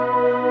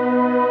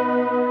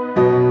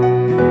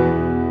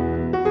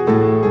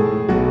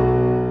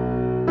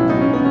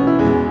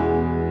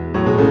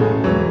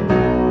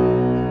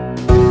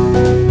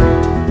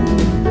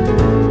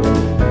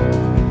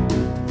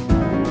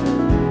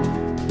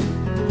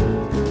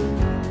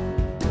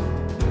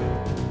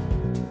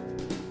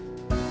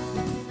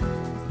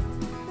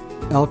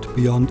Out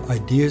beyond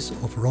ideas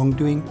of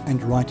wrongdoing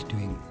and right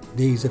doing,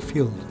 there is a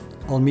field.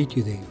 I'll meet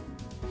you there.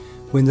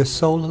 When the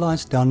soul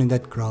lies down in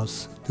that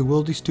grass, the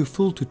world is too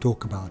full to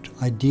talk about.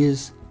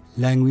 Ideas,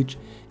 language,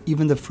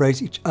 even the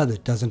phrase each other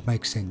doesn't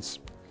make sense.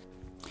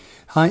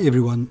 Hi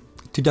everyone.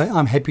 Today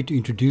I'm happy to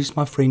introduce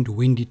my friend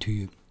Wendy to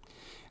you.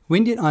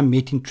 Wendy and I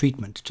met in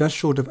treatment just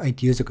short of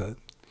 8 years ago.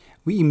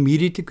 We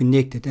immediately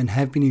connected and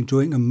have been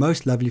enjoying a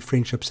most lovely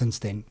friendship since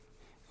then.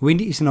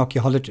 Wendy is an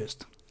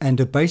archaeologist, and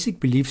her basic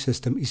belief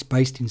system is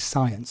based in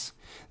science.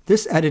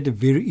 This added a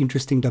very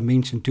interesting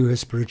dimension to her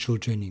spiritual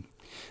journey.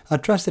 I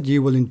trust that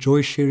you will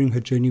enjoy sharing her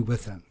journey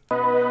with her.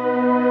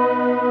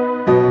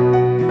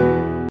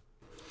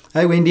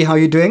 Hi Wendy, how are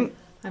you doing?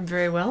 I'm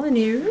very well, and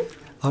you?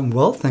 I'm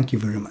well, thank you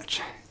very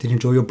much. Did you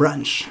enjoy your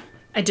brunch?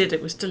 I did,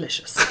 it was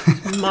delicious.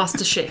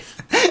 Master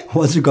chef.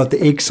 Once we got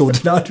the egg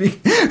sorted out, we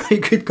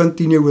could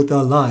continue with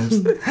our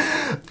lives.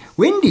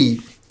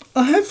 Wendy,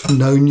 I have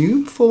known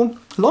you for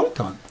a long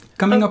time,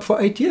 coming up for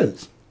 8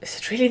 years. Is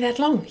it really that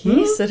long?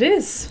 Yes, it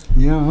is.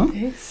 Yeah.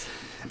 Yes.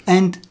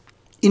 And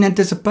in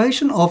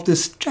anticipation of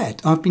this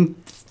chat, I've been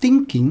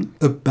thinking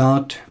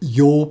about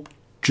your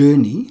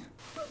journey.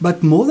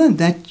 But more than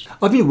that,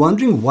 I've been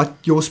wondering what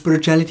your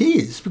spirituality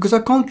is, because I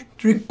can't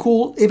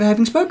recall ever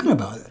having spoken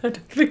about it. I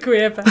don't think we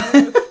ever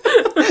have.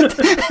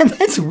 And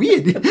that's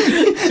weird.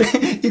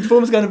 It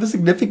forms kind of a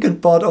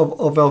significant part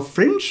of our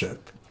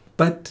friendship.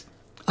 But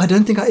I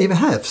don't think I ever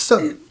have.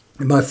 So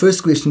my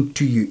first question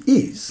to you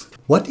is,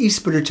 what is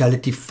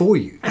spirituality for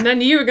you? And I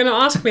knew you were going to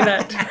ask me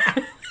that.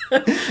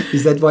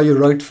 Is that why you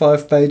wrote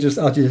 5 pages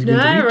out? No,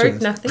 I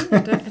wrote nothing. I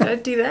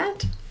don't do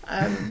that.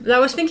 I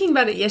was thinking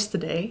about it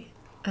yesterday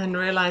and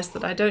realized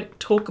that I don't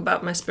talk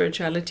about my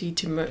spirituality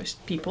to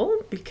most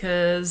people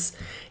because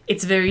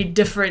it's very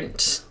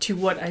different to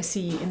what I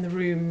see in the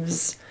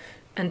rooms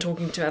and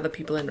talking to other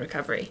people in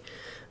recovery.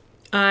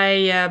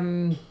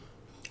 I'm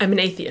an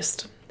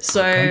atheist.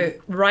 So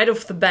right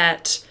off the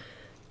bat,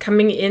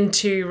 coming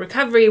into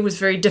recovery was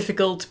very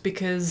difficult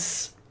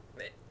because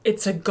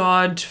it's a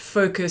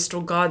God-focused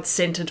or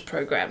God-centered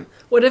program.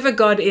 Whatever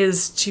God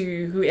is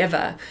to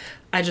whoever,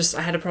 I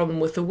had a problem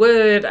with the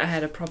word. I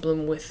had a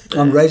problem with...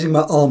 I'm raising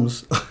my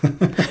arms,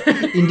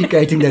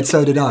 indicating that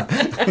so did I.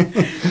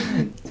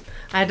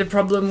 I had a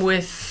problem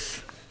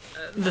with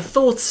the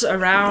thoughts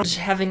around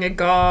having a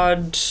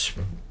God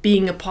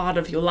being a part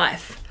of your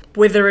life.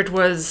 Whether it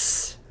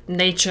was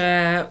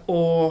nature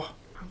or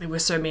there were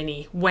so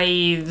many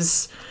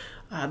waves,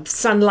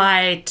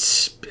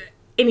 sunlight,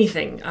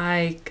 anything.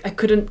 I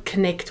couldn't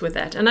connect with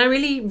that. And I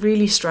really,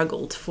 really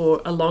struggled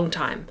for a long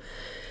time.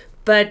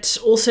 But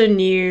also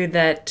knew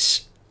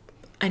that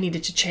I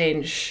needed to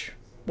change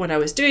what I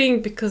was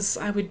doing because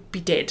I would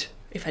be dead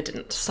if I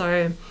didn't.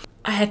 So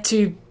I had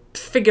to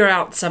figure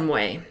out some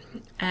way.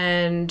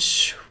 And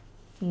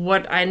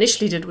what I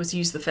initially did was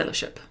use the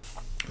fellowship.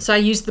 So I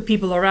used the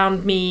people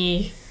around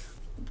me,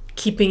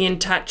 keeping in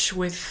touch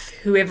with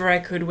whoever I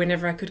could,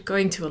 whenever I could,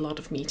 going to a lot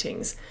of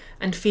meetings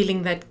and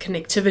feeling that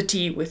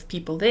connectivity with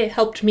people there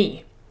helped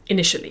me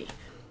initially.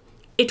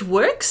 It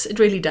works, it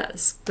really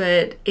does,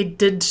 but it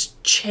did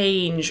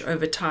change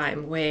over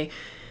time where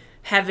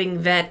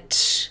having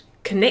that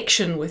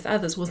connection with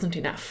others wasn't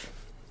enough.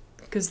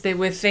 Because there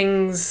were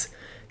things,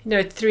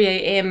 at 3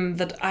 a.m.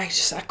 that I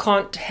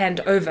can't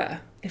hand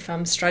over if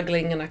I'm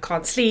struggling and I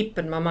can't sleep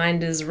and my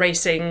mind is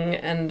racing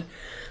and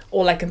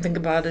all I can think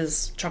about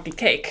is chocolate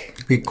cake.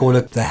 We call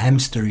it the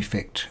hamster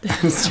effect.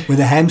 When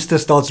the hamster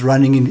starts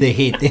running in their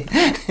head,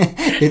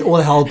 then all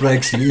hell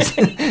breaks loose.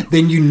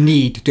 Then you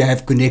need to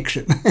have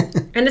connection.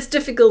 And it's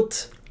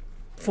difficult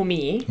for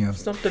me. Yeah.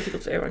 It's not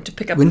difficult for everyone to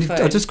pick up the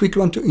phone. I just quickly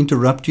want to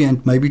interrupt you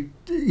and maybe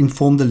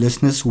inform the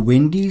listeners.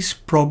 Wendy's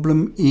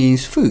problem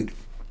is food.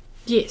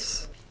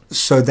 Yes.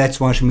 So that's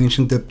why she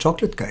mentioned the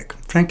chocolate cake.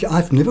 Frankly,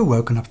 I've never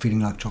woken up feeling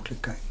like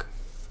chocolate cake.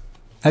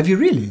 Have you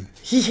really?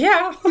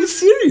 Yeah. I'm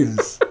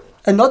serious.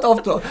 And not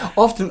after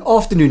an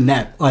afternoon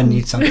nap, I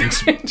need something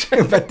sweet.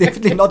 But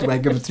definitely not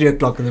wake up at 3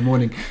 o'clock in the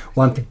morning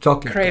wanting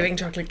chocolate Craving cake.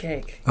 chocolate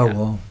cake. Oh, yeah.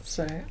 wow.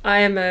 So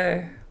I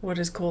am what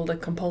is called a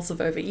compulsive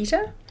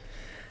overeater.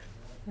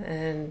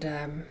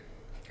 And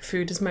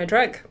food is my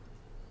drug.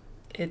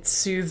 It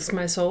soothes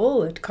my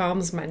soul. It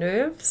calms my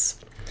nerves.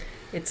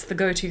 It's the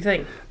go-to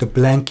thing. The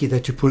blankie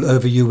that you pull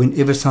over you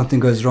whenever something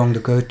goes wrong,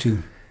 the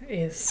go-to.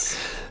 Yes.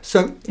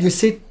 So you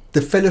said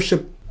the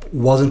fellowship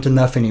wasn't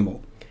enough anymore.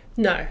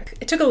 No,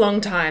 it took a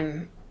long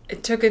time.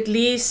 It took at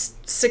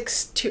least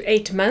 6 to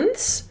 8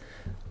 months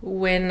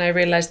when I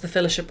realized the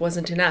fellowship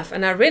wasn't enough.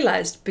 And I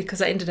realized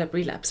because I ended up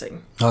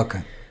relapsing.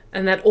 Okay.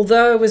 And that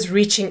although I was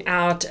reaching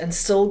out and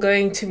still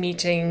going to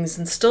meetings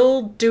and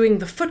still doing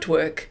the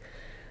footwork,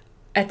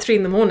 at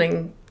 3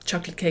 a.m,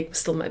 chocolate cake was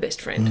still my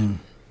best friend.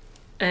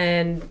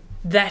 And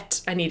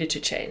that I needed to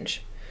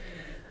change.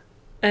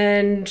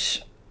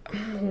 And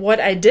what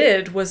I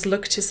did was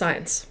look to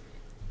science.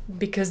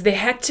 Because there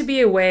had to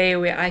be a way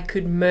where I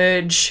could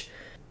merge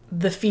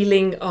the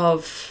feeling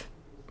of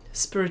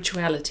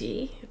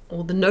spirituality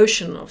or the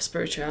notion of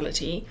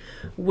spirituality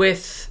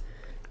with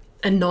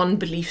a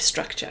non-belief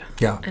structure.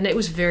 Yeah. And it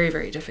was very,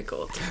 very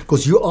difficult.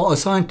 Because you are a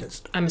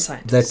scientist. I'm a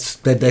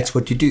scientist. That's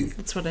what you do.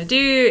 That's what I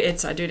do.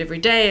 I do it every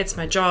day. It's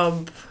my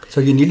job.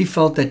 So you nearly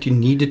felt that you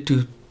needed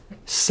to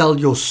sell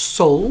your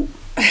soul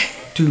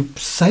to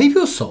save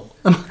your soul.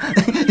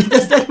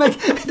 Does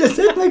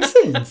that make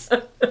sense?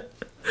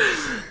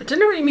 I don't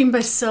know what you mean by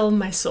sell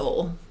my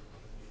soul.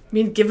 I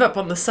mean, give up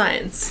on the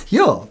science.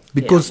 Yeah,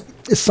 because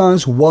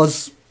science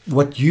was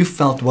what you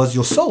felt was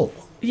your soul.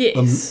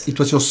 Yes. It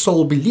was your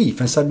soul belief,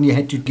 and suddenly you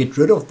had to get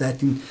rid of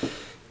that. And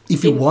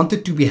if you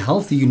wanted to be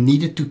healthy, you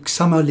needed to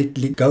somehow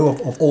let go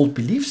of old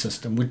belief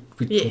system, which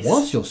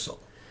was your soul.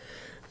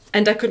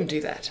 And I couldn't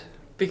do that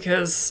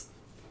because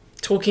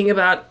talking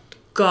about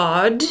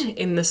God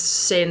in the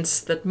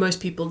sense that most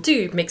people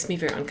do makes me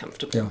very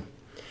uncomfortable. Yeah.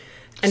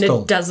 And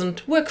it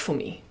doesn't work for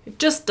me. It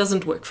just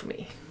doesn't work for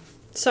me.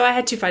 So I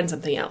had to find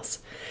something else.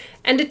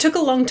 And it took a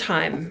long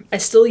time. I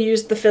still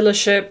used the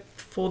fellowship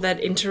for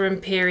that interim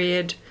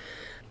period.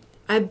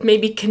 I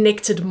maybe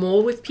connected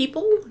more with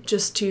people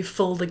just to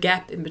fill the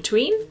gap in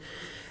between.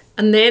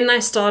 And then I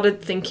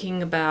started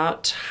thinking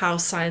about how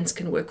science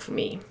can work for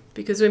me.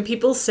 Because when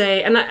people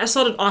say, and I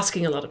started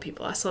asking a lot of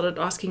people,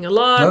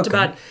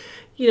 about,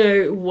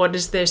 what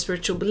is their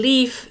spiritual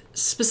belief,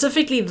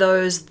 specifically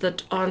those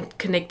that aren't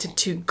connected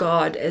to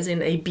God as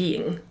in a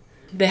being.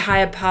 Their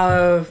higher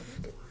power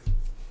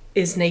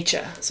is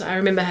nature. So I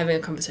remember having a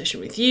conversation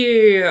with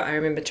you. I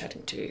remember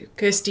chatting to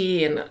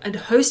Kirsty and a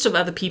host of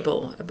other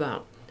people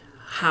about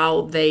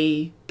how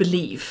they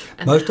believe.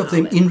 And most of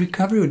them in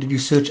recovery, or did you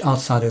search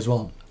outside as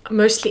well?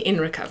 Mostly in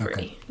recovery.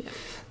 Okay. Yeah.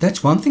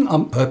 That's one thing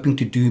I'm hoping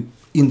to do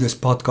in this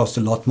podcast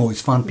a lot more,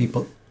 is find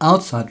people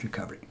outside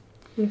recovery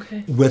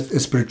with a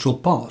spiritual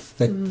path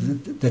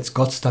that's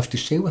got stuff to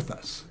share with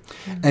us.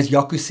 As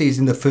Jaco says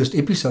in the first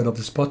episode of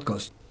this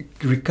podcast,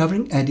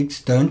 recovering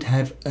addicts don't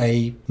have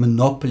a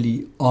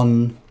monopoly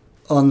on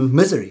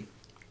misery.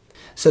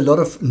 So a lot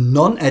of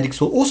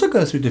non-addicts will also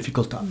go through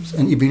difficult times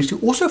and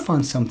eventually also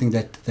find something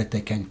that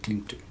they can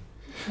cling to.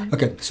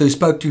 Okay, so you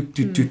spoke to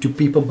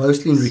people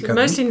mostly in recovery. So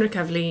mostly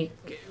in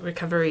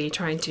recovery,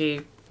 trying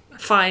to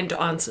find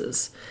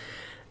answers.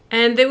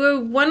 And there were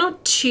one or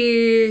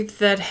two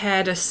that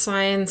had a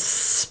science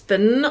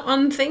spin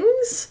on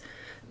things,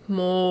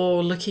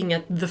 more looking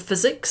at the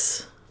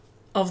physics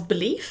of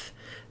belief,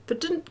 but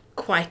didn't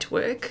quite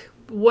work.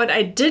 What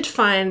I did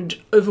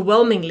find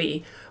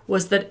overwhelmingly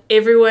was that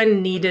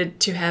everyone needed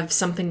to have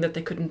something that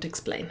they couldn't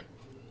explain.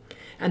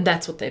 And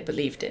that's what they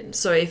believed in.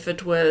 So if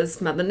it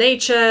was Mother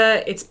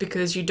Nature, it's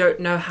because you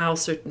don't know how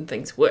certain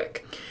things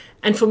work.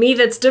 And for me,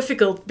 that's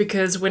difficult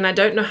because when I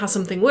don't know how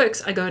something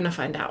works, I go and I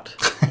find out.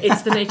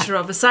 It's the nature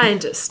of a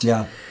scientist.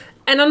 Yeah.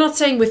 And I'm not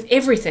saying with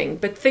everything,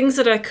 but things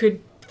that I could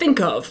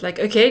think of, like,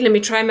 okay, let me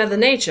try Mother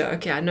Nature.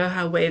 Okay, I know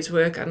how waves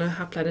work. I know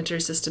how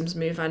planetary systems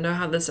move. I know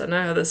how this.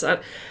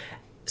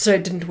 So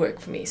it didn't work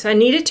for me. So I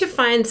needed to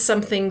find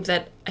something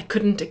that I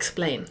couldn't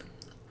explain.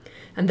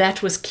 And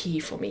that was key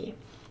for me.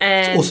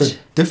 And it's also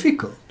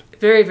difficult.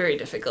 Very, very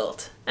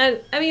difficult.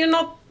 And I mean,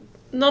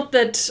 not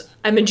that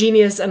I'm a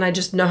genius and I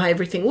just know how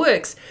everything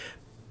works,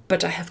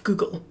 but I have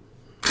Google.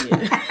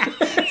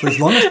 For as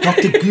long as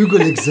Dr.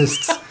 Google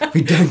exists,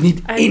 we don't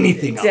need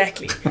anything else.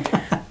 Exactly.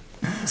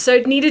 So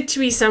it needed to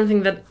be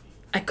something that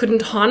I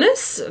couldn't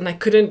harness and I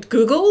couldn't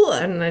Google,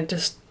 and I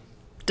just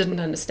didn't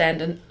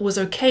understand and was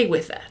okay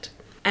with that.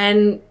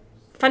 And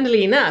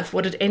funnily enough,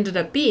 what it ended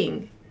up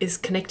being is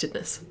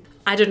connectedness.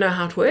 I don't know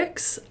how it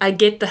works. I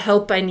get the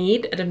help I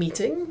need at a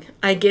meeting.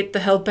 I get the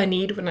help I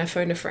need when I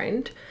phone a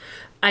friend.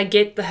 I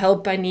get the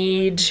help I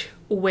need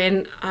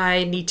when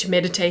I need to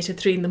meditate at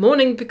 3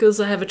 a.m. because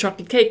I have a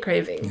chocolate cake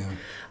craving. Yeah.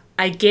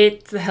 I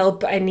get the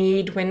help I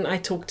need when I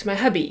talk to my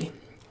hubby.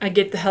 I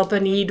get the help I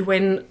need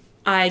when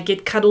I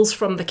get cuddles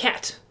from the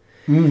cat.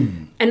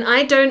 And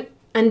I don't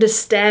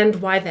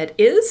understand why that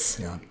is,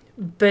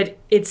 but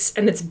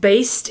it's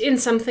based in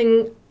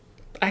something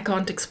I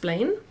can't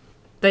explain.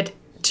 But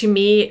to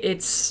me,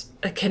 it's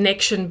a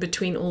connection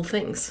between all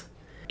things.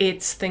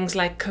 It's things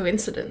like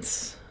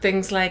coincidence,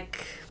 things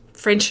like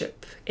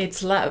friendship,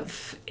 it's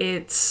love,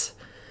 it's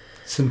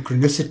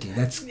synchronicity.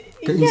 That's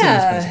coincidence,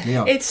 basically.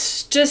 Yeah.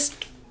 It's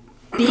just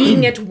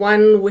being at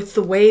one with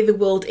the way the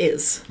world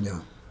is. Yeah.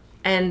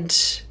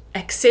 And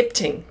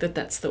accepting that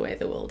that's the way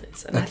the world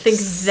is. And I think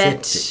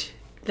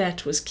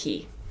that was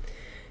key.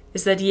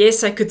 Is that,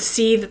 yes, I could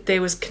see that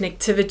there was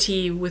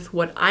connectivity with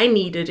what I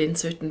needed in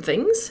certain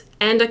things,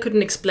 and I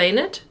couldn't explain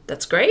it.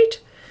 That's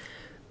great.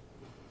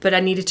 But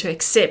I needed to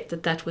accept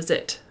that that was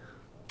it.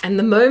 And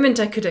the moment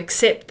I could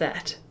accept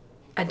that,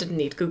 I didn't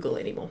need Google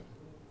anymore.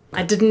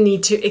 I didn't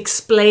need to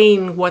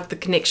explain what the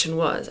connection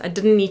was. I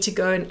didn't need to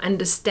go and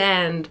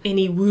understand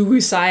any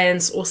woo-woo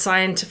science or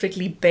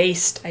scientifically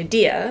based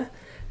idea.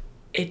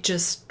 It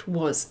just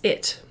was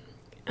it.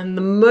 And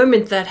the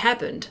moment that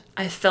happened,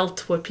 I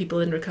felt what people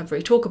in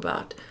recovery talk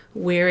about,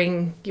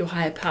 wearing your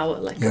higher power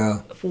like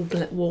a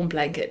warm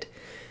blanket,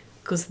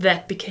 because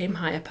that became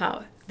higher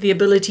power. The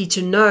ability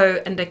to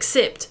know and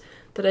accept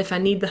that if I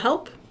need the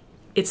help,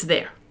 it's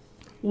there.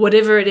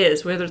 whatever it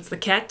is, whether it's the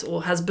cat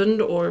or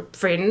husband or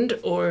friend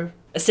or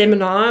a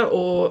seminar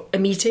or a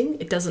meeting,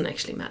 it doesn't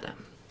actually matter.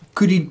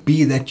 Could it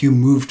be that you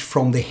moved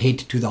from the head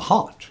to the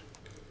heart?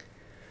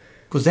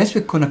 Because that's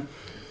where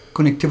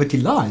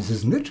connectivity lies,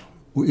 isn't it?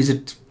 Or is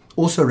it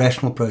also a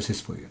rational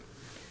process for you?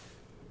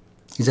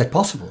 Is that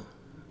possible?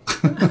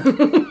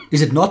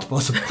 Is it not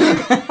possible?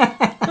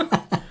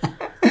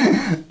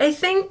 I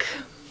think,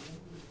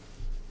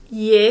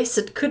 yes,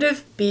 it could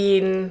have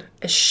been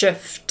a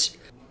shift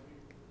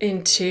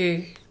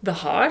into the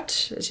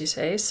heart, as you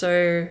say.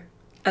 So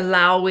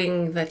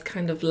allowing that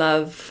kind of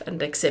love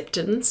and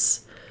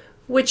acceptance,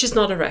 which is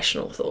not a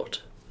rational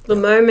thought. The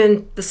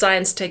moment the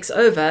science takes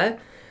over,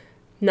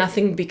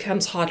 nothing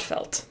becomes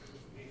heartfelt.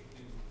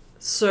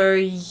 So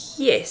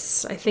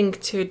yes, I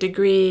think to a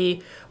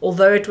degree,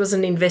 although it was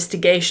an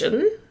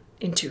investigation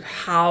into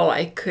how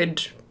I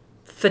could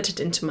fit it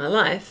into my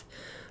life,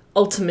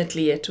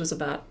 ultimately it was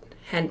about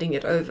handing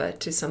it over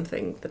to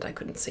something that I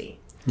couldn't see.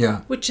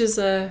 Yeah. Which is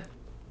a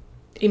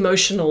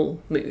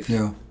emotional move.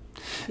 Yeah.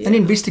 An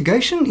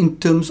investigation in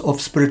terms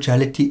of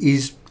spirituality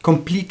is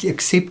completely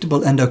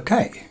acceptable and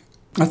okay.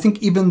 I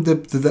think even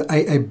the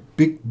AA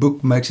Big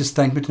Book makes a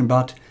statement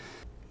about,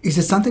 is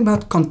there something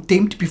about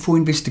contempt before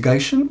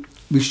investigation?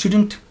 We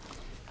shouldn't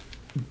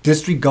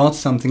disregard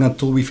something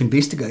until we've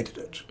investigated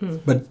it.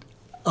 But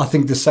I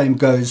think the same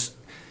goes,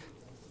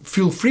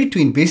 feel free to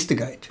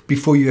investigate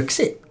before you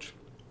accept.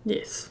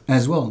 Yes.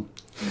 As well.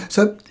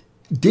 So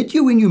did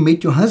you, when you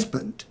met your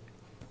husband,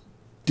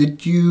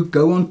 did you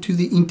go onto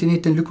the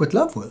internet and look what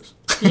love was?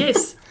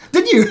 Yes.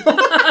 Did you?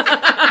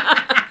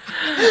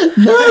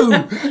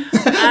 No.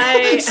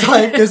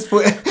 Scientist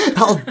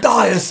I'll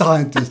die a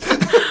scientist.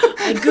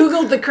 I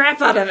Googled the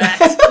crap out of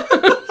that.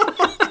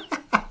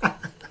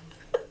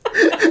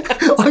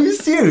 Are you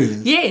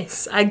serious?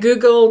 Yes. I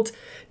Googled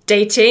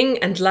dating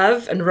and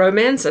love and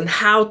romance and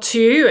how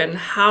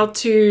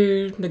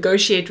to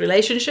negotiate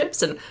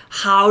relationships and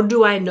how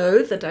do I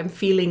know that I'm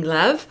feeling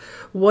love?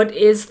 What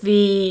is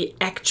the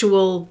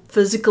actual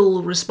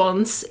physical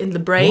response in the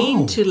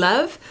brain to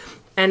love?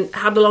 And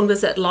how long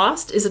does that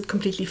last? Is it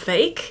completely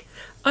fake?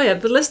 Oh yeah,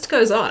 the list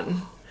goes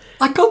on.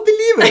 I can't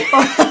believe it.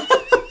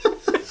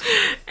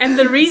 And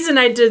the reason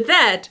I did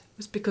that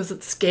was because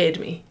it scared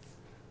me.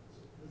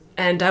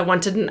 And I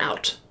wanted an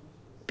out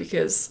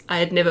because I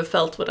had never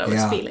felt what I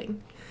was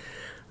feeling.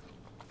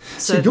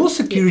 So your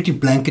security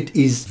blanket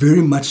is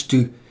very much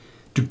to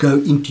go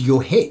into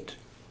your head,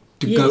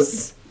 to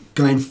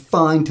go and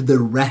find the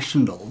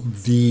rational,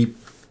 the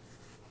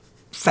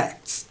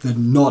facts, the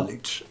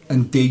knowledge,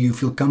 and there you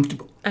feel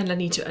comfortable. And I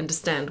need to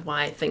understand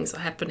why things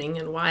are happening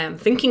and why I'm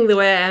thinking the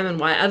way I am and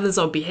why others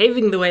are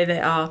behaving the way they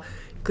are,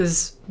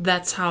 because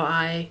that's how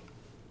I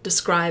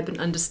describe and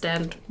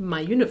understand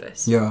my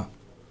universe. Yeah.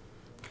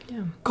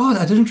 God,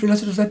 I didn't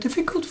realize it was that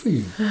difficult for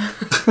you.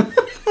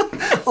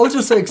 I was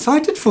just so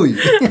excited for you.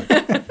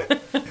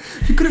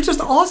 You could have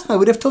just asked me. I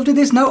would have told you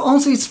there's no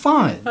answer, it's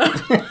fine.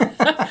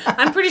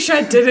 I'm pretty sure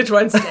I did at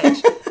one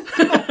stage.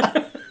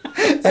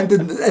 And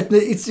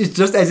it's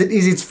just as it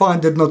is, it's fine,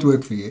 did not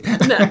work for you.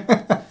 No.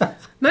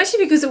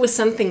 Mostly because it was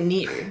something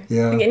new.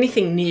 Yeah. Like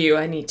anything new,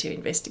 I need to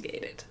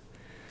investigate it.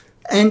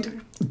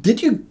 And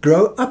did you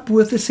grow up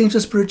with a sense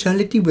of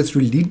spirituality, with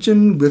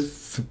religion,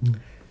 with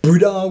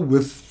Buddha,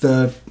 with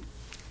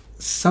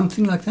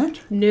something like that?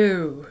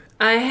 No.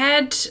 I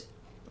had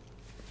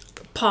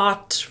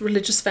part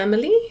religious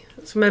family.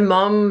 So my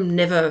mom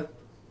never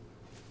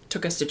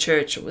took us to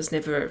church or was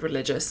never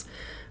religious.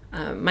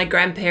 My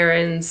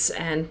grandparents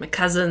and my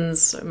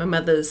cousins, so my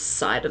mother's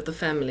side of the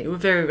family, were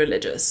very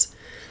religious.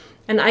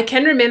 And I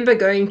can remember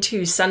going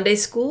to Sunday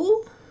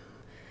school,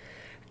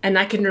 and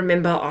I can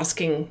remember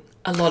asking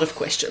a lot of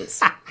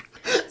questions.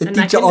 The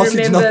teacher asked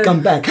you to not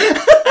come back.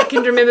 I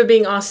can remember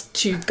being asked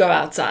to go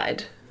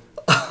outside.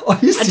 Are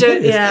you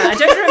serious? I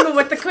don't remember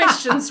what the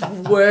questions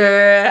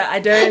were. I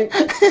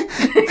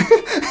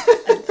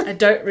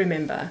don't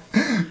remember.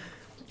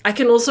 I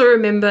can also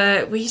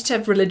remember we used to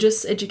have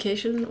religious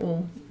education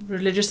or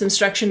religious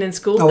instruction in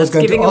school. That's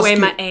giving away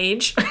my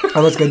age.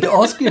 I was going to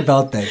ask you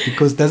about that,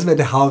 because it doesn't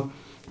matter how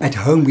at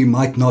home we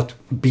might not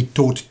be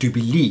taught to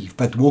believe,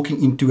 but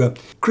walking into a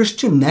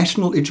Christian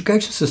national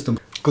education system,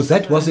 because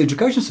that was the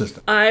education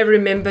system. I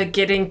remember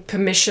getting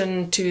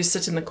permission to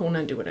sit in the corner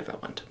and do whatever I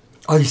wanted.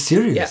 Are you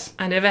serious? Yeah,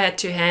 I never had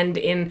to hand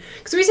in,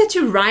 because we always had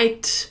to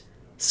write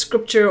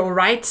scripture or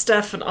write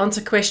stuff and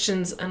answer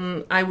questions,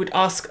 and I would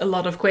ask a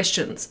lot of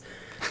questions.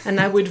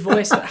 And I would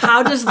voice,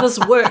 how does this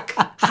work?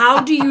 How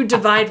do you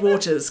divide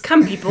waters?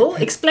 Come, people,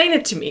 explain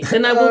it to me.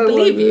 Then I will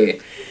believe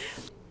you.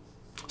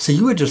 So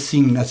you were just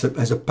seen as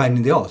a pain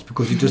in the ass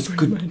because you just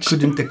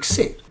couldn't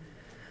accept.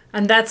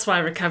 And that's why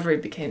recovery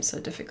became so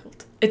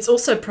difficult. It's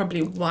also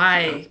probably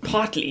why,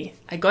 partly,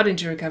 I got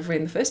into recovery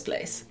in the first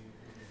place,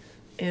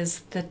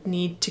 is that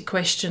need to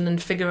question and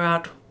figure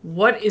out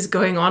what is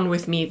going on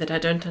with me that I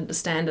don't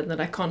understand and that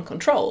I can't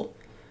control.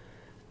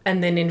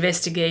 And then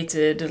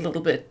investigated a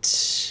little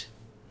bit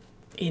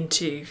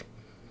into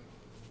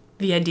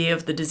the idea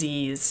of the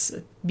disease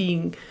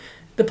being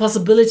the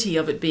possibility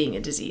of it being a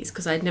disease,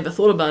 because I'd never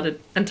thought about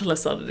it until I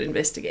started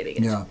investigating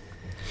it. Yeah.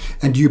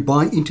 And do you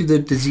buy into the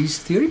disease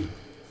theory?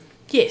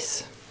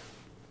 Yes.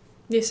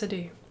 Yes, I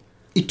do.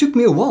 It took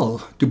me a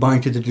while to buy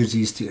into the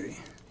disease theory.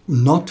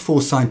 Not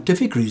for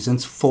scientific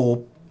reasons,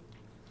 for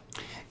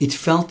it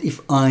felt if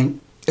I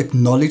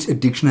acknowledge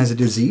addiction as a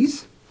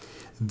disease,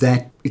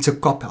 that it's a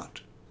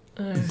cop-out.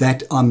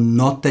 That I'm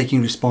not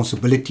taking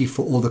responsibility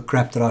for all the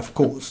crap that I've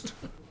caused.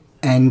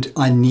 And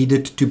I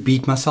needed to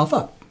beat myself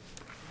up.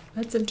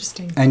 That's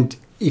interesting. And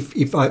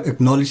if I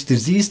acknowledge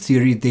disease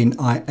theory, then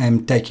I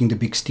am taking the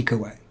big stick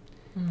away.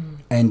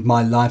 And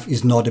my life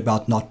is not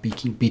about not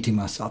beating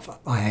myself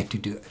up. I had to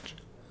do it.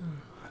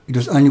 It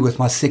was only with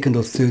my second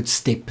or third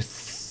step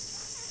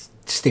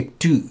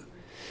 2,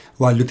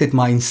 where I looked at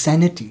my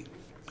insanity,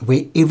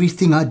 where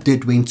everything I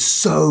did went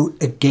so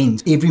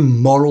against every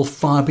moral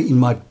fiber in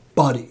my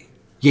body,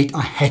 yet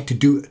I had to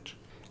do it.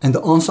 And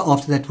the answer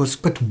after that was,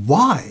 but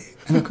why?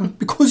 And I go,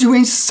 because you're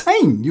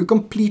insane. You're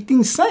completely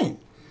insane.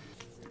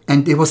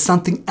 And there was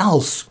something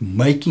else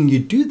making you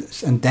do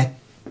this. And that,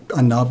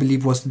 I now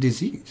believe, was the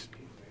disease.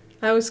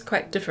 I was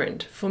quite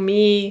different. For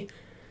me,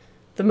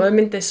 the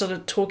moment they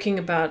started talking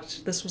about,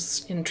 this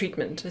was in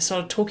treatment, they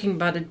started talking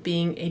about it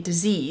being a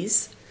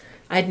disease,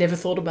 I'd never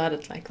thought about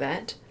it like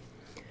that.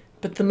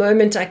 But the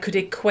moment I could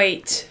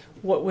equate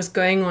what was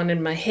going on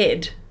in my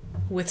head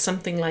with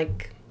something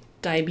like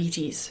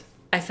diabetes,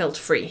 I felt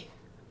free.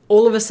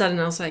 All of a sudden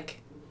I was like,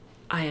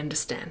 I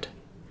understand.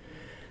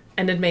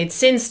 And it made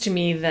sense to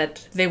me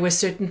that there were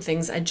certain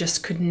things I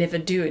just could never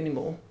do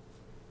anymore,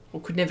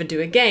 or could never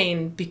do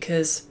again,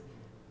 because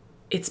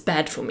it's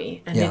bad for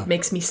me and it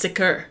makes me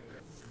sicker.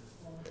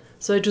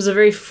 So it was a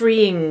very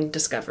freeing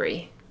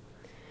discovery.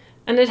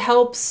 And it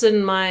helps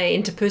in my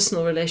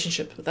interpersonal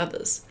relationship with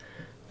others,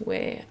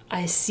 where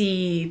I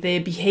see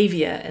their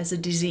behavior as a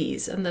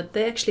disease and that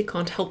they actually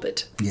can't help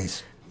it.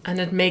 Yes. And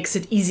it makes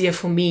it easier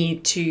for me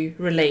to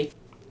relate.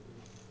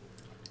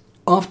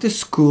 After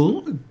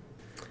school,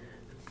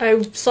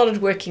 I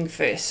started working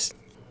first.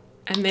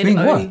 And then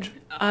doing what?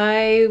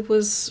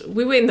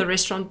 we were in the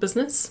restaurant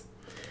business.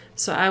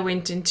 So I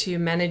went into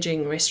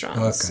managing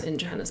restaurants in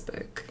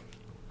Johannesburg.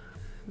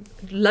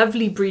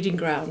 Lovely breeding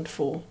ground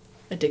for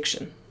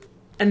addiction.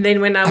 And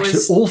then when I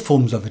was... all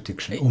forms of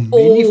addiction, or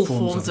many all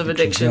forms of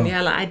addiction.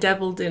 Yeah, like I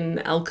dabbled in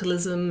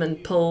alcoholism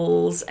and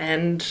pills,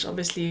 and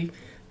obviously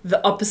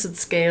the opposite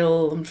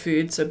scale on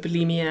food, so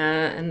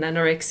bulimia and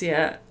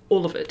anorexia,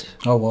 all of it.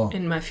 Oh, wow.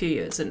 In my few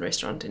years in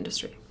restaurant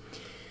industry.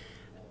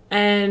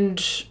 And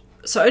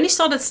so I only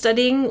started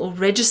studying or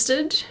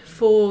registered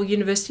for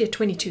university at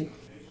 22.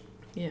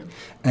 Yeah.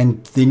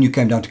 And then you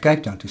came down to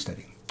Cape Town to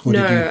study? Or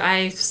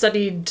I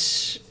studied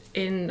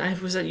I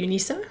was at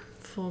UNISA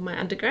for my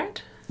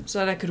undergrad so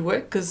that I could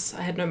work because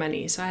I had no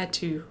money. So I had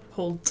to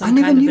hold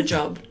some kind of a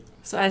job.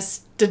 So I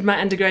did my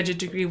undergraduate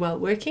degree while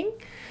working.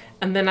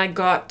 And then I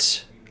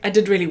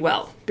did really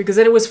well because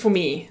then it was for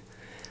me.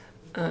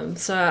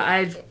 So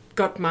I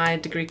got my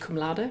degree cum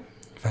laude.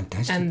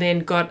 Fantastic. And then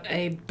got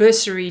a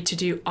bursary to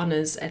do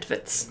honours at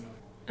Wits.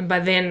 And by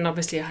then,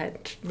 obviously, I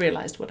had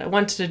realised what I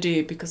wanted to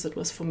do because it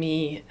was for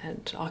me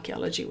and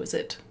archaeology was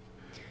it.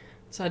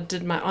 So I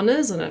did my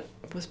honours and it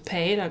was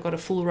paid. I got a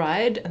full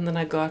ride and then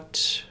I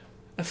got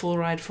a full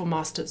ride for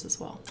masters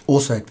as well.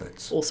 Also at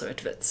Wits? Also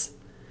at Wits.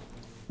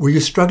 Were you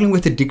struggling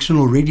with addiction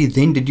already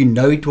then? Did you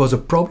know it was a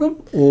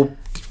problem, or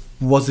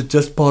was it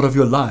just part of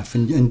your life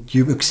and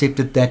you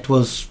accepted that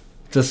was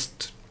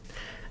just...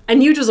 I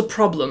knew it was a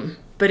problem,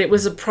 but it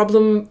was a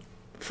problem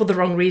for the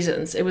wrong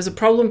reasons. It was a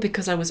problem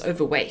because I was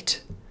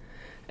overweight.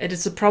 It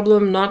is a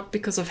problem not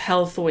because of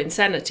health or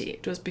insanity.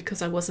 It was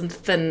because I wasn't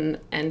thin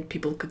and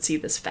people could see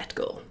this fat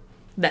girl.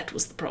 That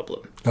was the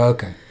problem.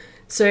 Okay.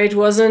 So it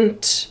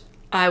wasn't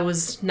I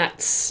was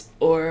nuts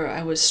or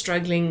I was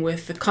struggling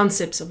with the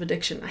concepts of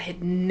addiction. I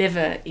had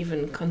never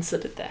even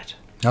considered that.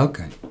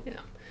 Okay. Yeah.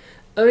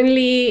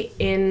 Only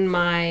in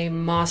my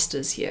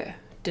master's year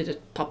did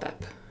it pop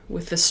up.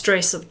 With the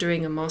stress of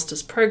doing a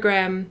master's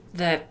program,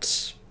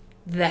 that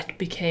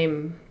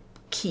became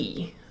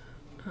key.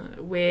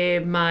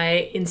 Where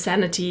my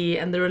insanity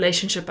and the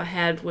relationship I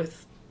had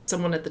with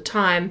someone at the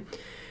time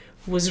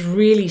was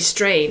really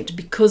strained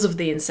because of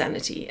the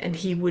insanity. And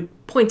he would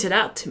point it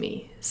out to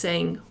me,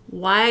 saying,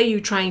 why are you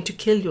trying to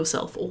kill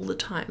yourself all the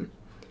time?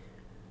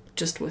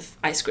 Just with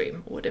ice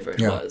cream or whatever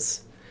it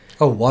was.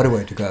 Oh, what a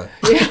way to go.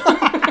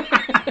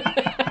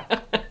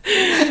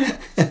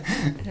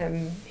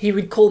 He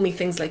would call me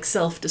things like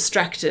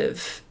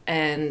self-destructive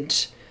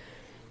and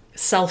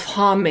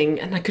self-harming,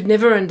 and I could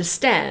never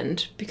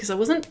understand because I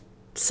wasn't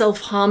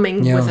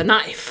self-harming with a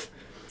knife.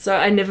 So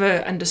I never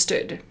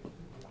understood.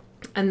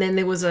 And then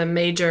there was a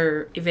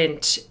major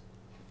event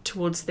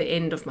towards the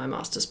end of my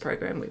master's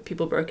program where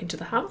people broke into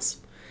the house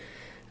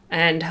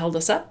and held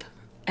us up.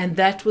 And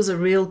that was a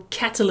real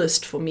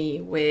catalyst for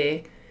me,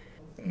 where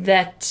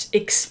that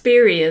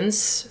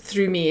experience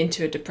threw me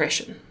into a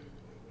depression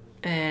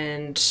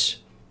and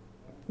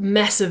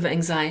massive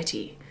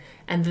anxiety.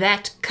 And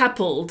that,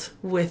 coupled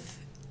with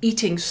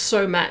eating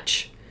so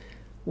much,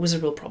 was a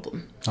real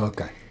problem.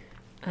 Okay.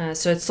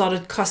 So it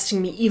started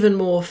costing me even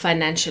more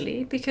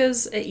financially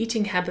because an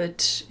eating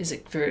habit is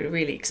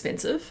really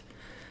expensive.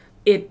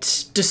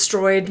 It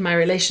destroyed my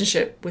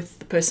relationship with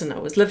the person I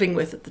was living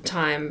with at the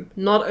time,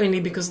 not only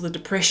because of the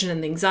depression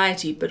and the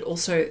anxiety, but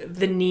also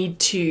the need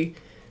to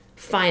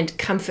find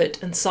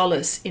comfort and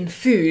solace in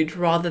food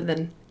rather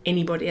than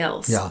anybody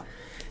else. Yeah.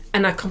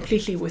 And I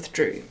completely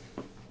withdrew.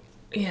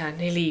 Yeah, I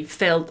nearly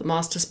failed the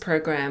master's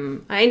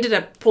program. I ended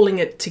up pulling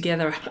it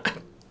together.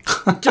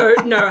 I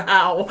don't know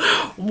how.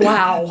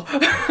 Wow.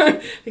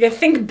 Like, I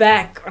think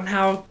back on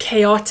how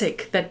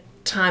chaotic that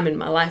time in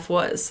my life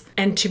was,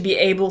 and to be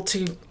able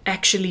to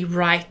actually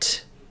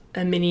write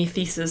a mini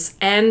thesis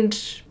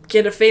and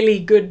get a fairly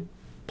good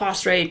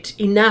pass rate,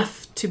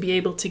 enough to be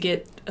able to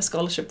get a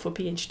scholarship for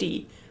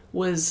PhD,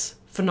 was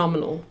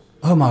phenomenal.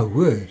 Oh my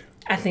word.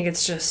 I think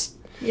it's just,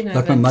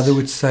 Like my mother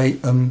would say,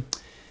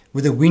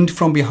 with the wind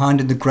from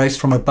behind and the grace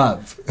from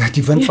above.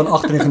 Die wind van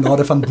agter en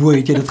genade van bo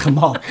het jy dit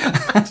gemaak.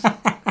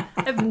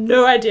 I have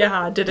no idea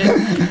how I did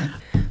it.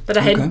 But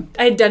I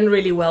had done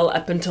really well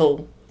up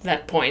until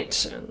that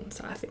point, and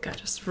so I think I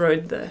just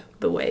rode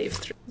the wave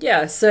through.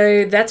 Yeah,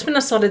 so that's when I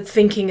started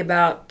thinking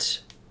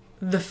about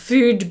the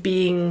food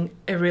being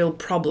a real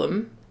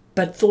problem,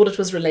 but thought it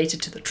was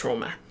related to the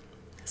trauma.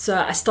 So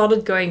I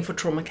started going for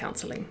trauma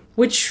counseling,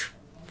 which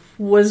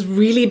was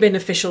really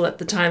beneficial at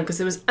the time because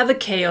there was other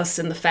chaos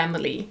in the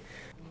family,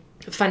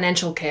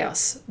 financial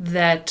chaos,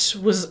 that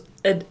was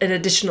an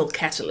additional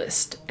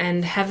catalyst.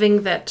 And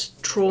having that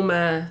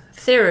trauma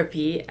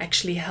therapy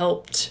actually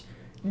helped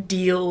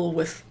deal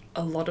with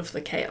a lot of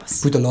the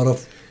chaos. Put a lot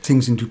of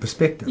things into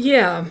perspective.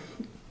 Yeah.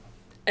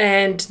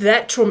 And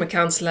that trauma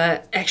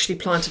counselor actually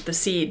planted the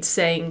seed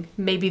saying,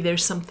 maybe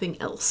there's something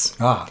else.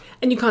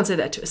 And you can't say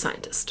that to a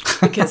scientist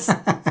because,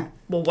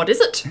 well, what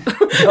is it?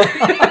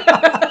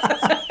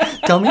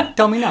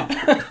 Tell me now.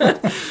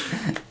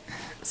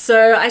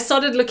 So I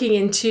started looking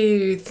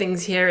into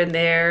things here and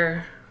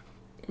there,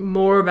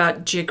 more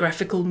about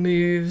geographical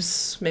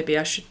moves. Maybe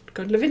I should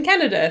go and live in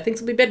Canada.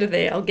 Things will be better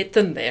there. I'll get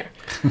them there.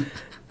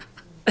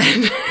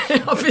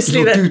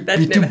 Obviously, that never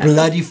happened. Too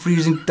bloody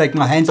freezing to take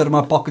my hands out of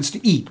my pockets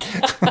to eat.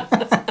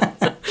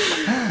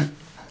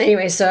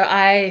 Anyway, so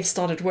I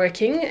started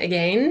working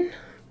again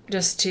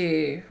just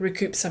to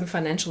recoup some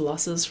financial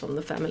losses from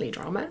the family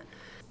drama.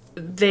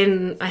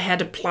 Then I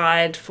had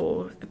applied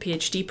for a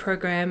PhD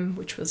program,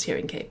 which was here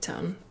in Cape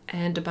Town.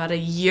 And about a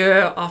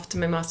year after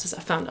my master's,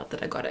 I found out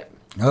that I got it.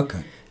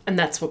 Okay. And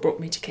that's what brought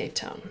me to Cape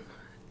Town.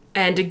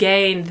 And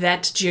again,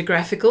 that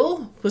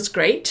geographical was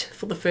great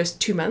for the first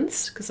 2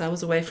 months because I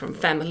was away from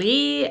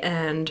family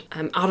and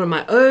I'm out on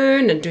my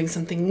own and doing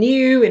something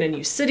new in a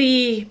new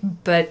city.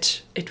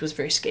 But it was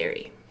very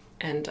scary.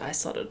 And I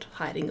started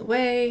hiding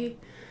away,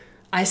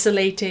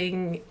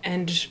 isolating,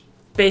 and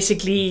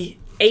basically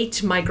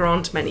ate my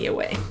grant money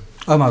away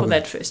for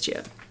that first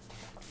year.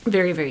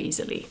 Very, very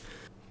easily.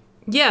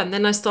 Yeah, and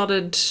then I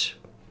started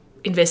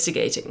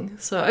investigating.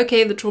 So,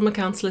 okay, the trauma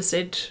counselor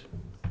said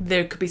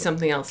there could be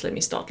something else. Let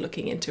me start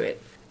looking into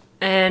it.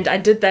 And I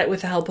did that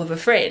with the help of a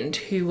friend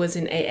who was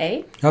in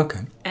AA.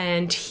 Okay.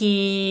 And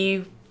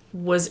he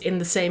was in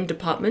the same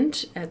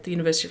department at the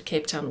University of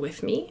Cape Town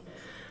with me,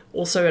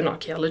 also an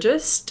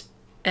archaeologist.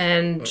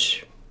 And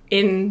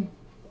in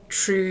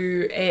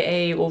true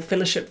AA or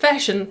fellowship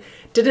fashion,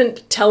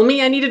 didn't tell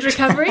me I needed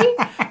recovery,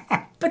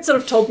 but sort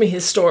of told me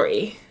his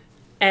story.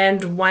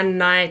 And one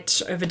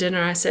night over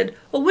dinner I said,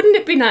 well, wouldn't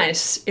it be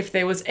nice if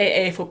there was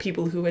AA for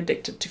people who were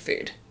addicted to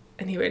food?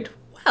 And he went,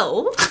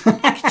 well,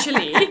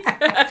 actually,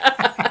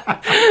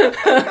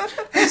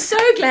 I'm so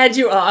glad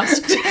you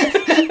asked.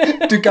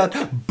 Took out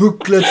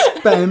booklets,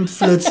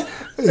 pamphlets,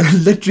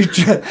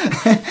 literature.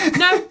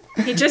 No,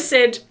 he just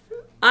said,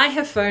 I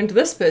have phoned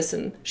this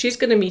person. She's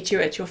going to meet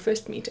you at your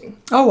first meeting.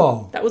 Oh,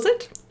 wow. That was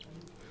it.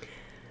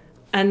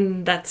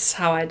 And that's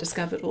how I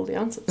discovered all the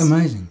answers.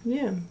 Amazing.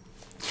 Yeah.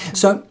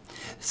 So,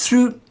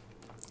 through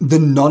the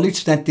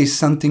knowledge that there's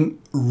something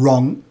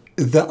wrong,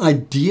 the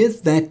idea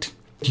that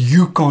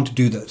you can't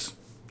do this,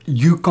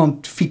 you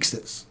can't fix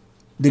this,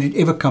 did it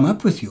ever come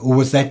up with you? Or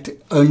was that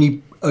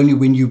only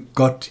when you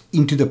got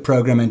into the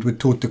program and were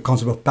taught the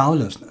concept of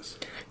powerlessness?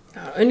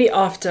 Only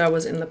after I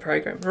was in the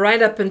program.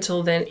 Right up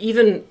until then,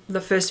 even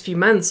the first few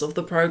months of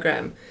the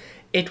program,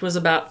 it was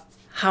about,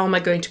 how am I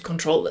going to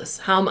control this?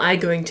 How am I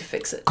going to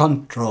fix it?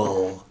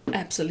 Control.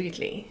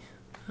 Absolutely.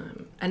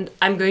 And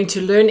I'm going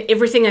to learn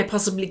everything I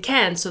possibly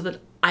can so that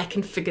I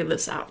can figure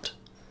this out.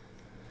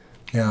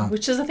 Yeah.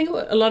 Which is, I think,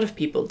 what a lot of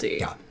people do.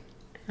 Yeah.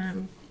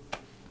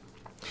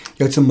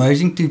 Yeah, it's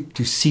amazing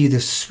to see the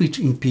switch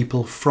in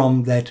people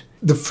from that.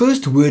 The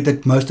first word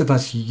that most of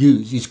us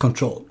use is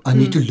control. I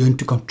need to learn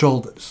to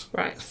control this.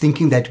 Right.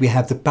 Thinking that we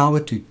have the power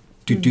to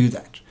do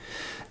that.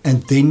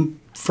 And then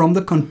from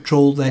the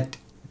control that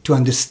to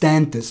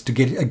understand this, to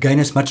get, again,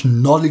 as much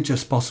knowledge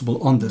as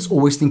possible on this,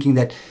 always thinking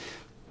that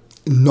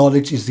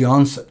knowledge is the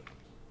answer.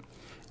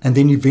 And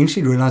then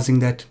eventually realizing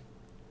that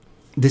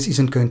this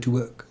isn't going to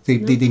work. There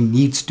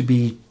needs to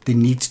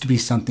be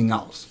something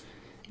else.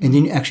 And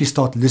then you actually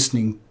start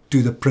listening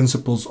to the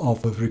principles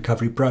of a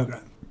recovery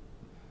program.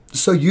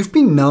 So you've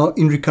been now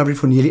in recovery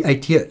for nearly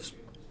 8 years.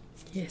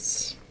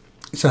 Yes.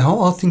 So how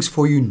are things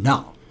for you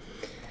now?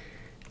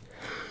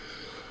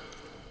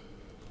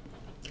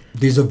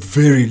 There's a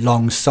very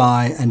long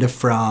sigh and a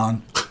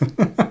frown.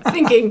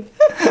 Thinking,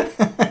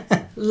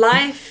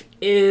 life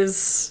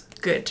is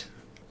good.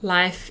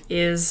 Life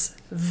is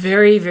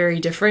very, very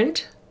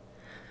different.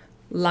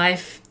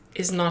 Life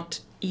is not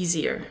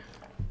easier.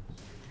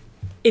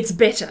 It's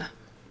better.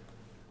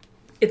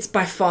 It's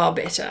by far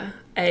better.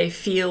 I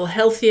feel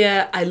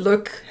healthier. I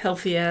look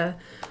healthier.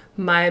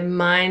 My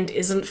mind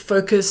isn't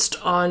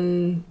focused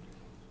on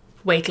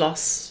weight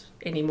loss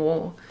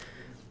anymore.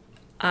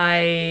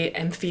 I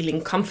am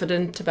feeling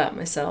confident about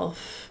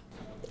myself.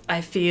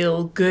 I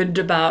feel good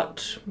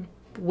about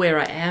where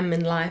I am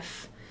in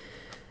life.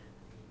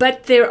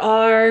 But there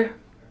are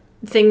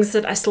things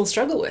that I still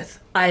struggle with.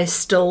 I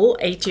still,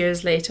 8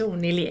 years later, or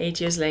nearly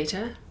 8 years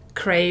later,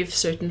 crave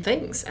certain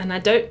things. And I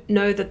don't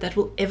know that that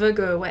will ever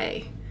go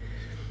away.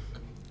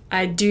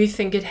 I do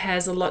think it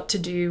has a lot to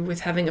do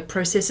with having a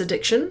process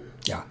addiction.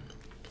 Yeah.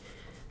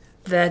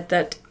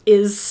 That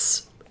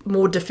is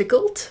more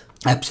difficult.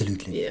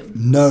 Absolutely. Yeah.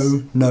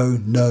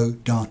 No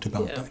doubt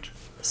about that.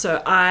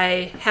 So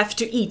I have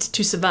to eat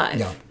to survive.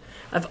 Yeah.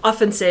 I've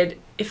often said,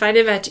 if I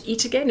never had to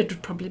eat again, it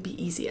would probably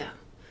be easier.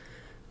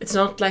 It's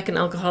not like an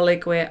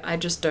alcoholic where I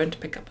just don't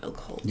pick up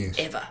alcohol. Yes.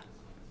 Ever.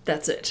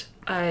 That's it.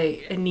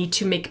 I need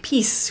to make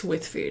peace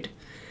with food.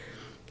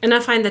 And I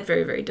find that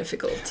very, very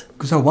difficult.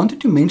 Because I wanted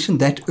to mention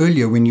that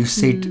earlier when you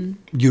said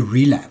you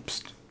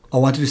relapsed. I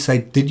wanted to say,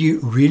 did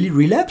you really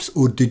relapse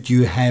or did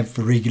you have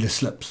regular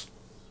slips?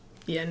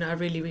 Yeah, no, I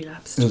really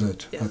relapsed. Is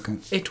it? Yeah. Okay.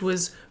 It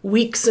was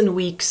weeks and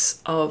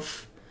weeks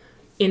of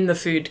in the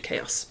food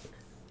chaos.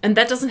 And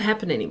that doesn't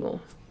happen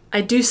anymore.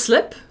 I do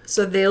slip,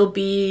 so there'll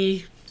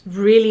be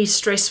really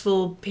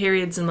stressful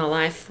periods in my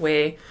life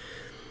where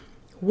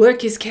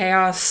work is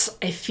chaos,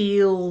 I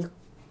feel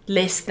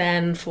less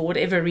than for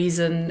whatever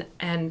reason,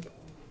 and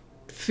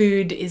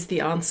food is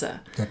the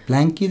answer. That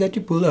blankie that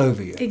you pull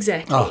over you.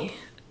 Exactly. Oh.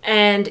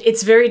 And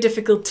it's very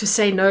difficult to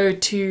say no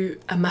to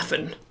a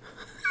muffin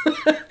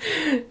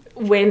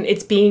when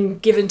it's being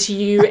given to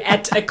you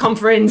at a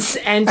conference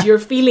and you're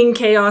feeling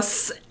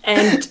chaos,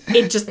 and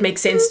it just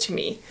makes sense to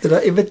me. Did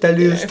I ever tell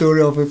you a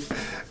story of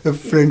a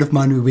friend of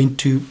mine who went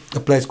to a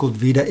place called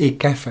Vida Air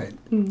Cafe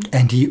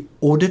and he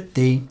ordered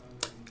their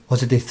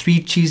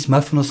 3 cheese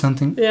muffin or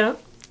something? Yeah.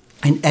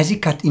 And as he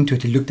cut into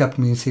it, he looked up at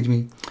me and said to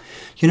me,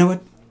 you know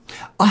what?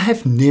 I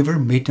have never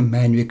met a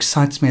man who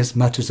excites me as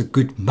much as a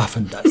good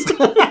muffin does.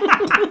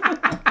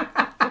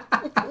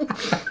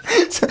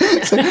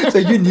 So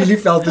you nearly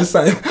felt the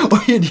same, or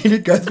you nearly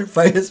go through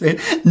phases where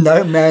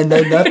no man,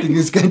 no nothing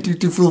is going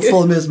to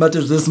fulfill me as much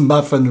as this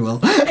muffin will.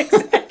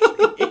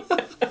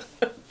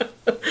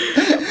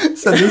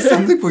 So there's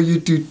something for you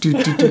to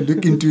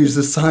look into, is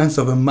the science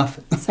of a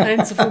muffin.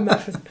 Science of a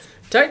muffin.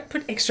 Don't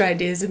put extra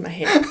ideas in my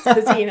head. It's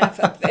busy enough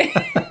up there.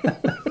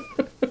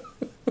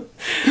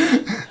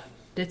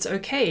 It's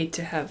okay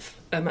to have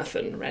a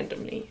muffin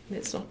randomly.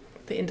 It's not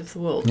the end of the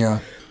world. Yeah.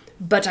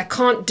 But I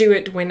can't do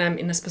it when I'm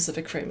in a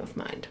specific frame of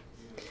mind.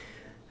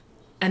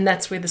 And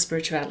that's where the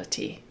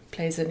spirituality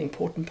plays an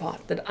important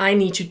part. That I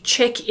need to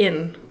check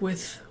in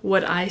with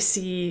what I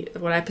see,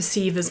 what I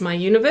perceive as my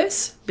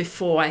universe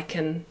before I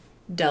can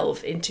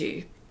delve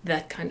into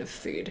that kind of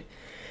food.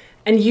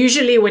 And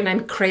usually when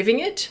I'm craving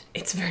it,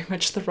 it's very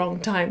much the wrong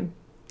time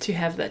to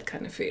have that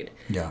kind of food.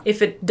 Yeah.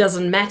 If it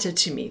doesn't matter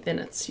to me, then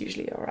it's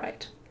usually all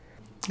right.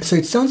 So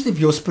it sounds like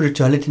your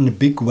spirituality in a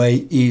big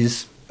way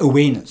is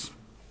awareness.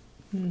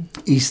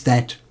 Is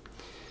that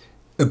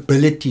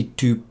ability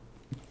to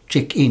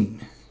check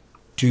in,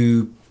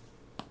 to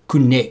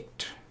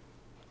connect,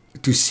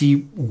 to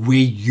see where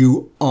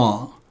you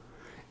are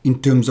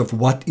in terms of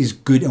what is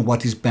good and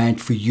what is bad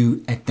for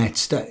you at that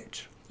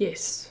stage.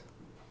 Yes,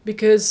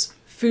 because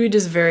food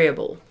is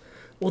variable,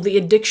 or the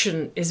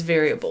addiction is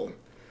variable.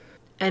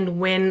 And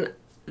when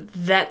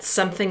that's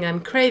something I'm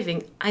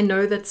craving, I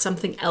know that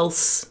something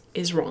else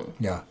is wrong.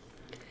 Yeah.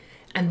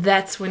 And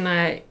that's when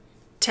I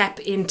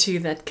tap into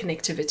that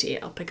connectivity.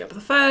 I'll pick up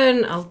the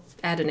phone, I'll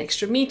add an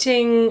extra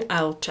meeting,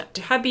 I'll chat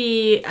to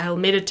hubby, I'll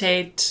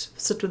meditate,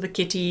 sit with the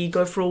kitty,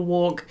 go for a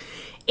walk,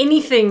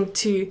 anything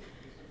to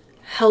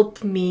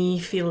help me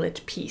feel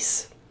at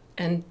peace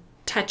and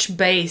touch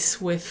base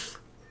with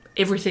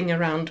everything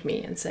around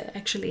me and say,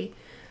 actually,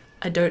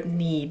 I don't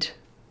need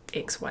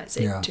X, Y,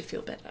 Z to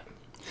feel better.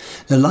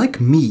 Now,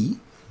 like me,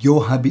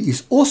 your hubby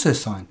is also a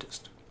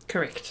scientist.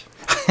 Correct.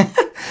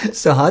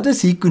 So how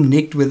does he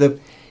connect with the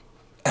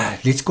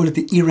let's call it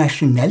the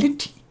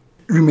irrationality?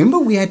 Remember,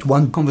 we had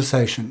one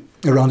conversation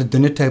around a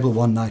dinner table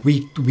one night.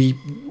 We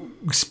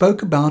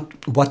spoke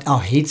about what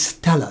our heads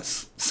tell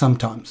us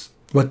sometimes,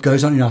 what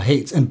goes on in our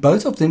heads. And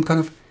both of them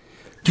kind of,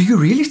 do you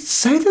really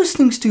say those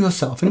things to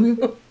yourself? And we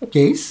go,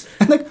 yes.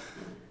 And like,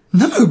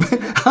 no, but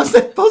how's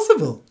that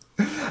possible?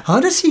 How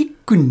does he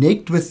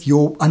connect with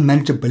your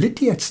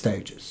unmanageability at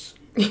stages?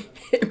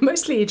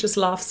 Mostly he just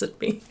laughs at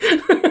me.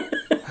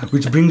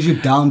 which brings you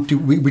down to,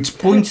 which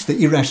points the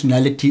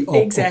irrationality of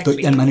Exactly.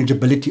 the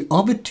unmanageability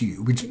of it to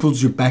you, which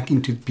pulls you back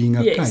into being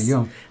okay. Yes.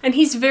 Yeah. And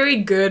he's very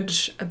good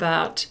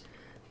about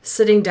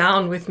sitting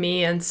down with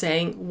me and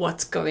saying,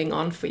 what's going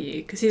on for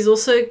you? Because he's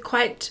also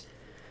quite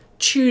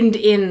tuned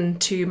in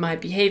to my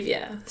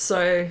behavior.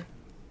 So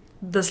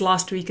this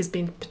last week has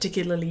been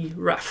particularly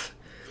rough.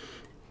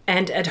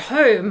 And at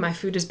home, my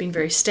food has been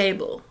very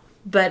stable.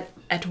 But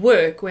at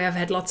work, where I've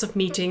had lots of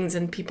meetings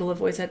and people have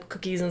always had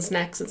cookies and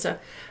snacks, and so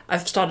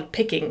I've started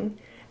picking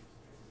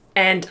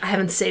and I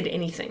haven't said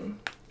anything.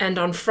 And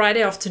on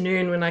Friday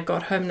afternoon, when I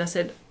got home and I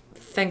said,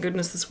 thank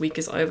goodness this week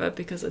is over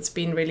because it's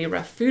been really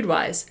rough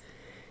food-wise,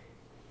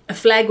 a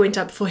flag went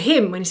up for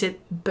him when he said,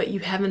 but you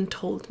haven't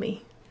told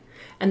me.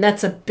 And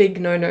that's a big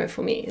no-no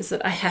for me, is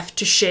that I have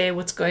to share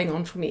what's going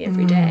on for me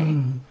every day.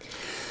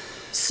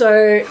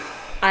 So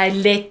I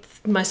let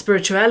my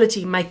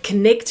spirituality, my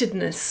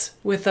connectedness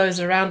with those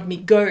around me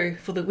go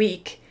for the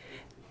week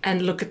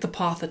and look at the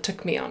path it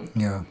took me on.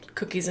 Yeah.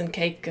 Cookies and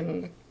cake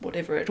and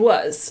whatever it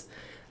was,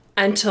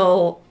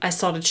 until I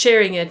started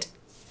sharing it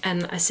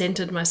and I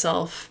centered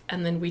myself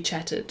and then we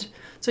chatted.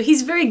 So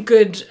he's very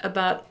good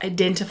about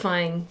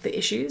identifying the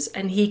issues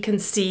and he can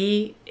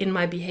see in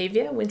my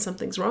behavior when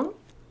something's wrong.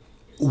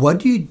 What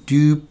do you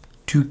do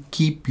to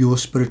keep your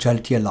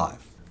spirituality alive?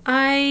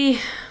 I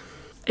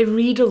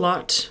read a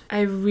lot.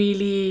 I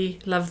really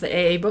love the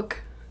AA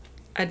book.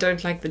 I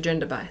don't like the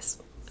gender bias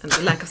and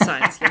the lack of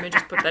science. Let me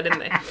just put that in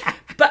there.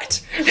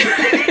 But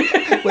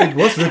Well, it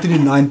was written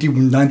in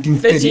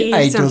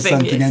 1938 or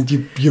something, yes. and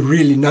you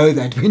really know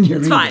that when you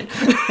it's read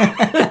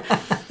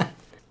fine.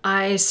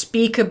 I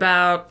speak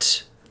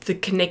about the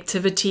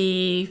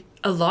connectivity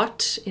a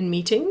lot in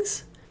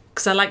meetings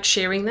because I like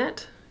sharing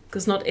that,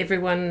 because not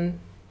everyone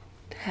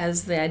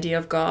has the idea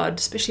of God,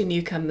 especially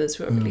newcomers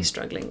who are really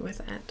struggling with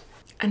that.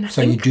 And I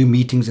So think you do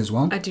meetings as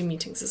well? I do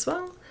meetings as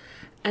well.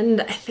 And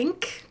I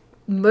think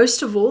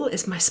most of all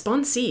is my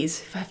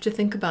sponsees, if I have to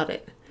think about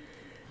it.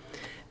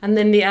 And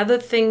then the other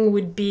thing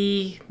would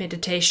be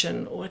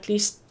meditation, or at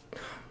least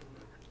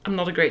I'm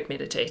not a great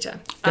meditator.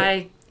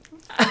 I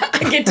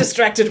get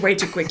distracted way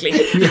too quickly. Me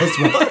as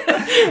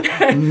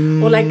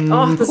well. Or like,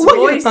 oh, this Oh,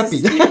 you're a voice puppy.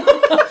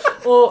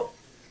 is... Or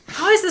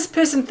how does this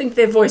person think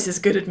their voice is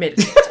good at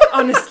meditating?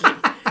 Honestly.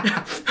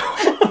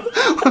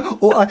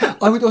 Or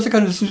I would also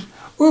kind of listen,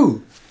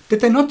 ooh, did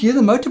they not hear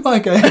the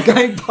motorbike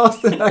going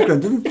past the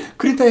background?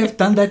 Couldn't they have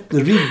done that,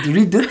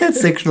 redid that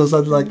section or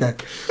something like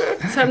that?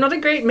 So I'm not a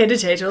great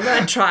meditator, although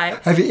I try.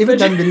 Have you ever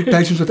done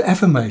meditations with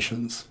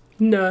affirmations?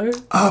 No.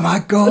 Oh my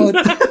God,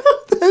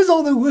 those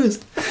are the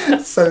worst.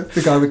 So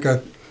the guy would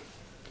go,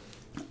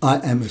 I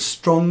am a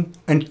strong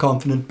and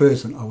confident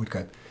person. I would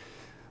go,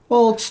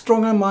 well,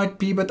 strong I might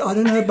be, but I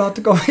don't know about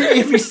the confidence.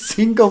 Every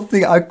single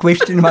thing I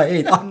question in my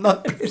head, I'm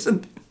not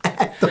present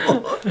at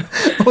all.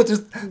 Or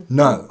just,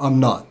 no, I'm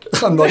not.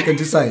 I'm not going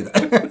to say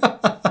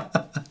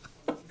that.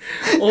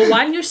 Or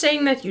while you're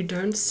saying that, you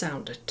don't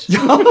sound it.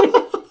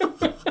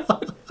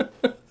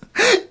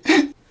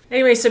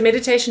 Anyway, so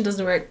meditation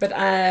doesn't work, but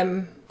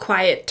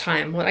quiet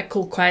time, what I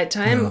call quiet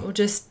time, or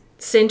just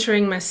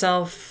centering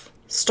myself,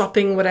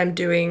 stopping what I'm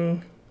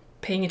doing,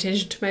 paying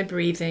attention to my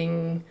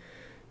breathing,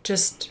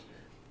 just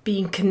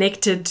being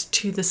connected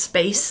to the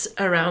space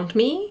around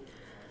me,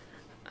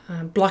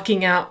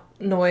 blocking out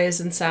noise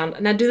and sound.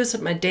 And I do this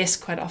at my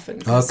desk quite often,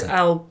 because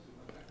I'll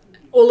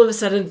all of a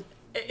sudden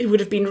it would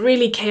have been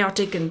really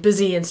chaotic and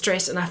busy and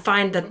stressed, and I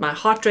find that my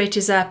heart rate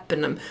is up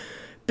and I'm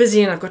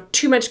busy and I've got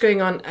too much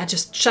going on. I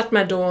just shut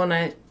my door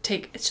and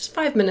it's just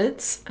 5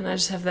 minutes, and I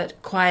just have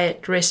that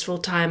quiet, restful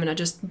time, and I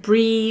just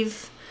breathe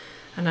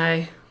and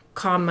I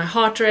calm my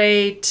heart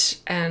rate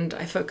and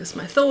I focus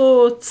my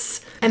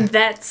thoughts. And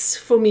that's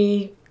for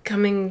me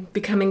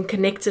becoming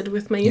connected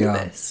with my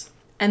universe.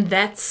 And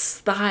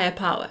that's the higher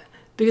power,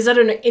 because I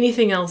don't know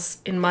anything else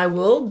in my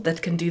world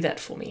that can do that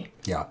for me.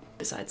 Yeah.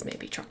 Besides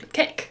maybe chocolate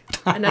cake.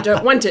 And I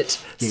don't want it.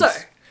 Yes. So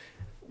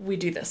we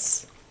do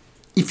this.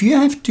 If you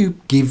have to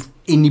give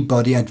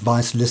anybody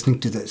advice listening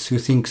to this who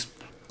thinks,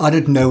 I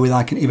don't know whether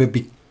I can ever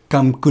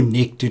become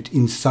connected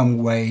in some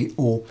way,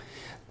 or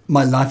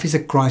my life is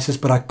a crisis,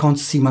 but I can't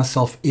see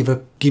myself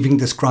ever giving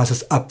this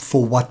crisis up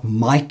for what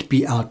might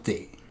be out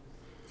there.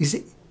 Is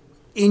there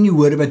any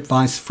word of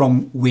advice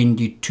from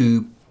Wendy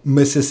to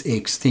Mrs.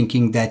 X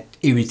thinking that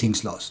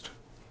everything's lost?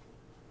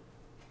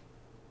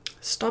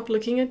 Stop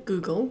looking at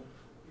Google.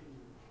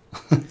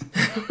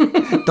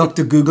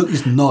 Dr. Google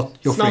is not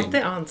your It's friend. not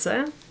the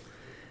answer.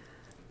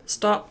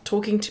 Start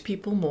talking to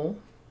people more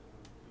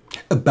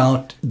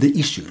About the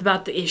issue.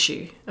 about the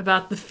issue,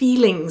 about the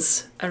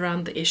feelings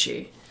around the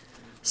issue.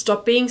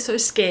 Stop being so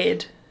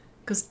scared,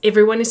 because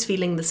everyone is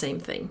feeling the same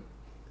thing.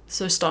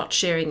 So start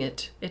sharing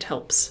it. It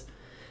helps.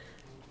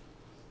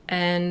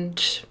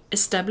 And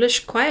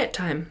establish quiet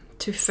time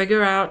to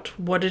figure out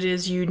what it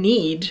is you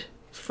need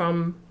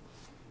from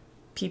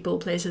people,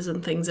 places,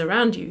 and things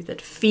around you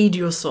that feed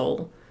your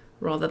soul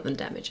rather than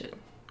damage it.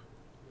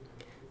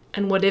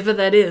 And whatever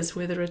that is,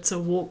 whether it's a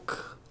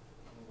walk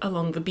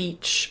along the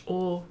beach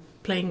or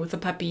playing with a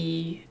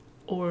puppy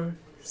or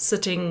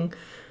sitting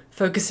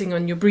focusing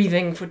on your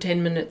breathing for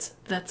 10 minutes,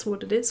 that's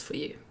what it is for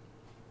you.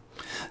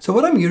 So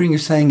what I'm hearing you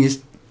saying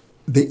is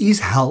there is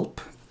help,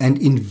 and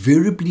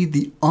invariably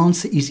the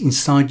answer is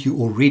inside you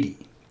already.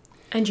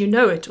 And you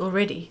know it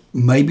already.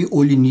 Maybe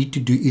all you need to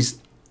do is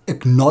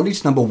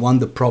acknowledge, number one,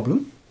 the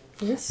problem.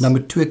 Yes. Number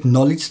two,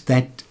 acknowledge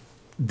that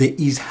there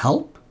is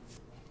help.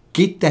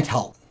 Get that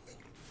help.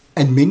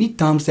 And many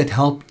times that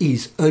help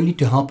is only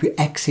to help you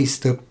access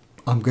the,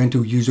 I'm going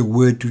to use a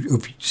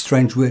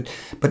strange word,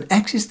 but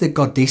access the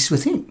goddess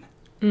within.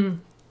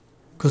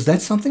 Because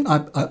that's something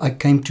I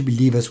came to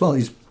believe as well,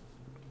 is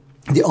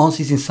the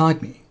answer is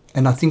inside me.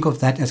 And I think of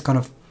that as kind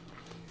of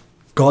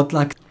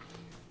godlike.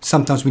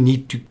 Sometimes we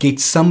need to get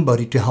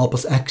somebody to help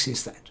us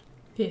access that.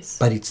 Yes.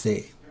 But it's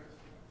there.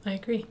 I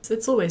agree.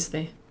 It's always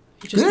there.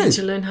 You just need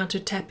to learn how to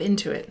tap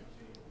into it.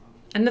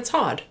 And it's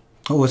hard.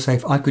 I always say,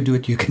 if I could do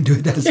it, you can do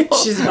it as well.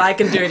 If I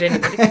can do it,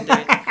 anybody can do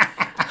it.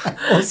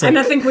 Awesome. And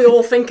I think we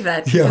all think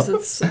that because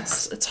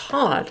it's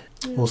hard.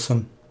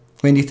 Awesome.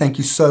 Wendy, thank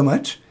you so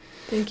much.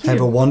 Thank you.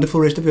 Have a wonderful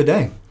rest of your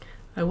day.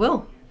 I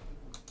will.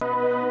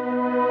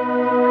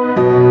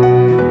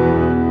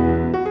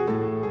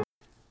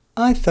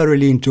 I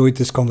thoroughly enjoyed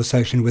this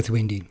conversation with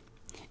Wendy.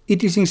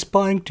 It is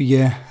inspiring to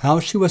hear how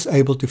she was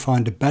able to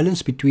find a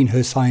balance between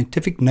her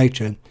scientific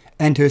nature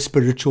and her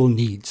spiritual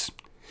needs,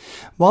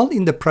 while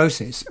in the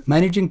process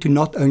managing to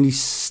not only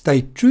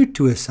stay true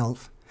to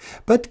herself,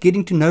 but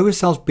getting to know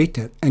herself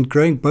better and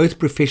growing both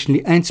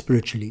professionally and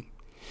spiritually.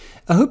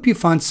 I hope you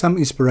find some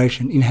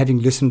inspiration in having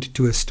listened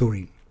to her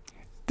story.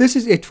 This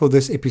is it for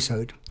this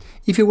episode.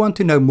 If you want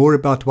to know more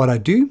about what I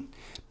do,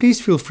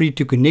 please feel free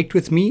to connect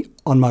with me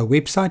on my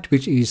website,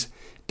 which is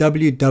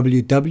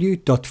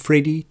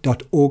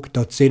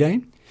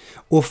www.freddy.org.za,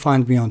 or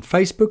find me on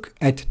Facebook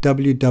at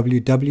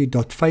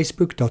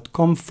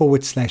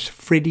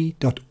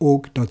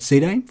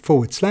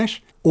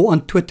www.facebook.com/freddy.org.za/ or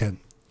on Twitter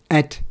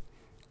at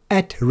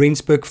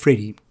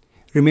 @RensburgFreddy.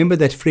 Remember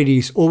that Freddy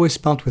is always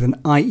spelled with an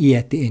IE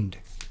at the end.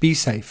 Be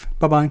safe.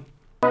 Bye-bye.